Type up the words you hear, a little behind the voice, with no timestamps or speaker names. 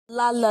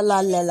La la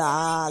la la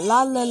la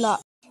la la la.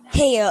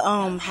 Hey,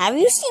 have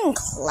you seen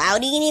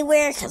Cloudy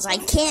anywhere? Cause I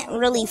can't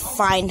really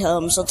find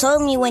him, so tell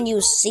me when you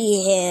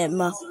see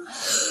him.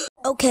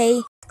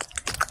 Okay.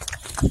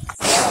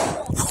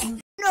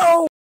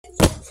 No!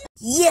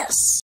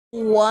 Yes!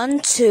 1,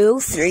 2,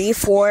 3,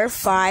 4,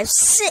 5,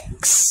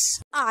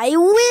 6. I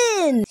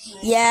win!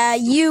 Yeah,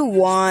 you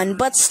won,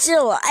 but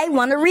still, I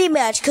want a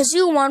rematch cause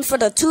you won for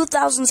the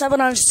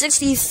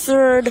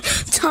 2,763rd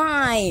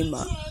time.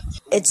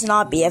 It's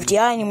not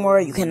BFDI anymore,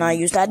 you cannot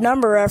use that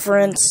number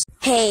reference.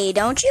 Hey,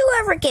 don't you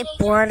ever get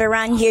bored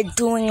around here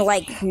doing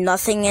like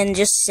nothing and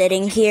just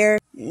sitting here?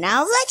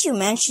 Now that you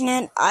mention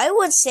it, I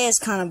would say it's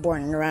kind of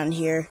boring around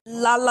here.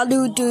 La la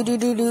do do do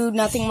do do,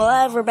 nothing will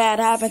ever bad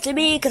happen to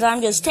me, cause I'm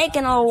just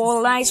taking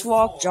a nice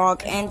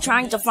jog, and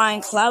trying to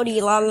find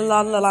Cloudy, la la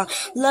la la la,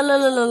 la la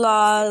la la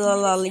la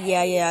la la,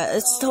 yeah,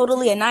 it's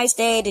totally a nice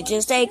day to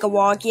just take a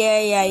walk,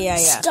 yeah.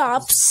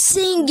 Stop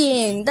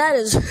singing, that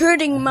is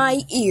hurting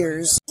my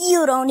ears.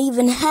 You don't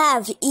even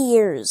have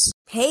ears.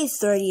 Hey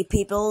 30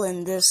 people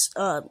in this,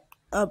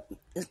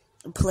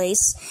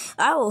 place,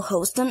 I will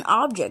host an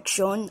object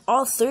showing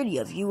all 30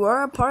 of you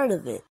are a part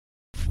of it.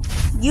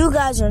 You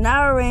guys are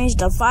now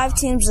arranged of 5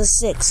 teams of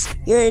 6.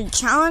 Your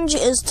challenge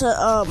is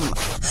to,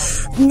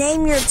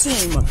 name your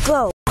team.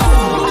 Go.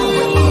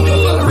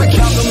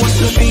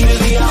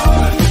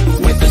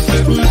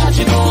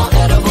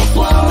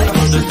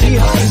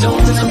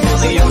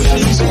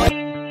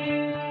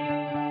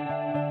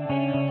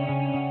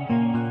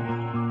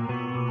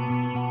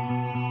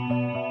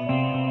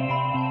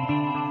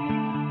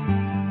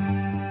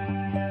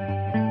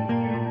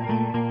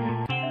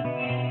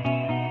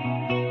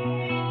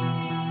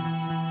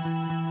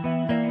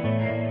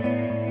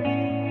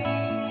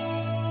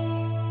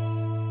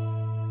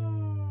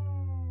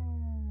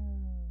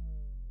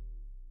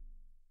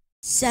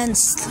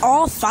 Since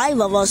all 5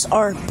 of us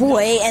are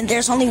boy and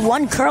there's only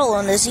one girl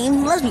on the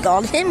team, let's be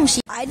called him.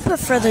 I'd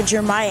prefer the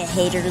Jeremiah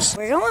haters.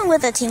 We're going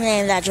with a team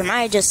name that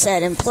Jeremiah just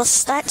said, and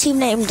plus that team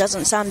name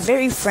doesn't sound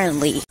very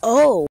friendly.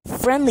 Oh,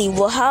 friendly?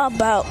 Well, how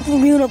about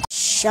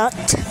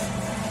Shut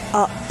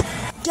up.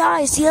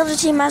 Guys, the other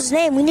team has a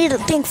name. We need to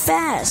think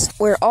fast.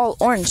 We're all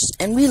orange,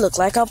 and we look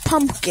like a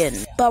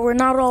pumpkin. But we're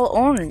not all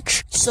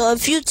orange. So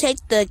if you take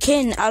the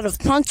kin out of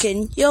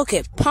pumpkin, you'll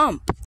get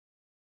pump.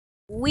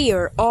 We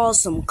are all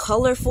some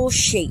colorful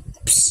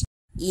shapes.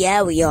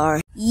 Yeah, we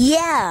are.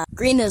 Yeah!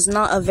 Green is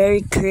not a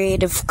very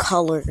creative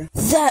color.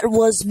 That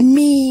was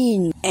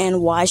mean!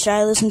 And why should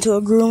I listen to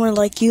a groomer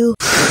like you?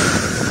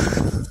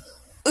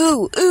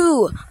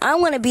 Ooh, I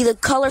want to be the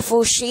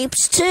colorful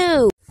shapes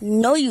too!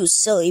 No, you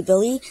silly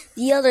Billy.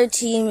 The other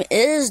team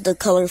is the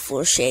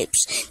colorful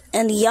shapes.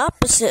 And the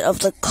opposite of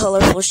the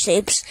colorful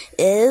shapes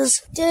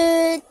is...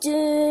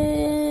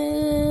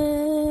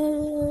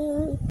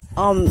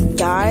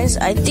 Guys,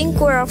 I think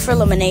we're up for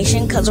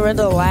elimination because we're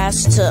the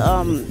last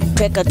to,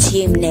 pick a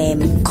team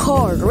name.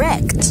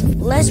 Correct.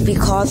 Let's be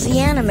called the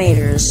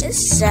Animators.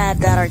 It's sad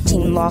that our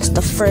team lost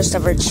the first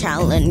ever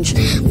challenge,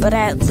 but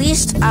at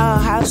least I'll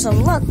have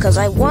some luck because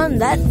I won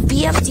that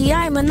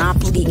BFDI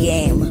Monopoly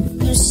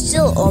game. You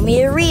still owe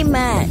me a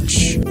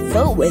rematch.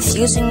 Vote with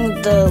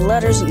using the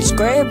letters in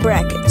square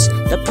brackets.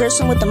 The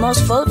person with the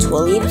most votes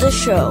will leave the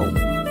show.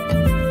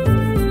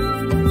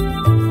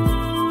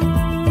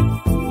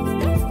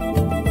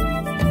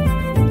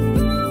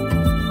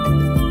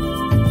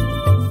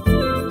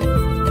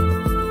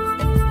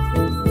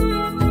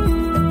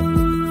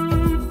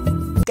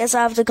 Guess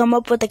I have to come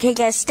up with a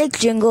kick-ass steak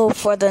jingle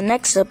for the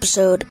next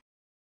episode.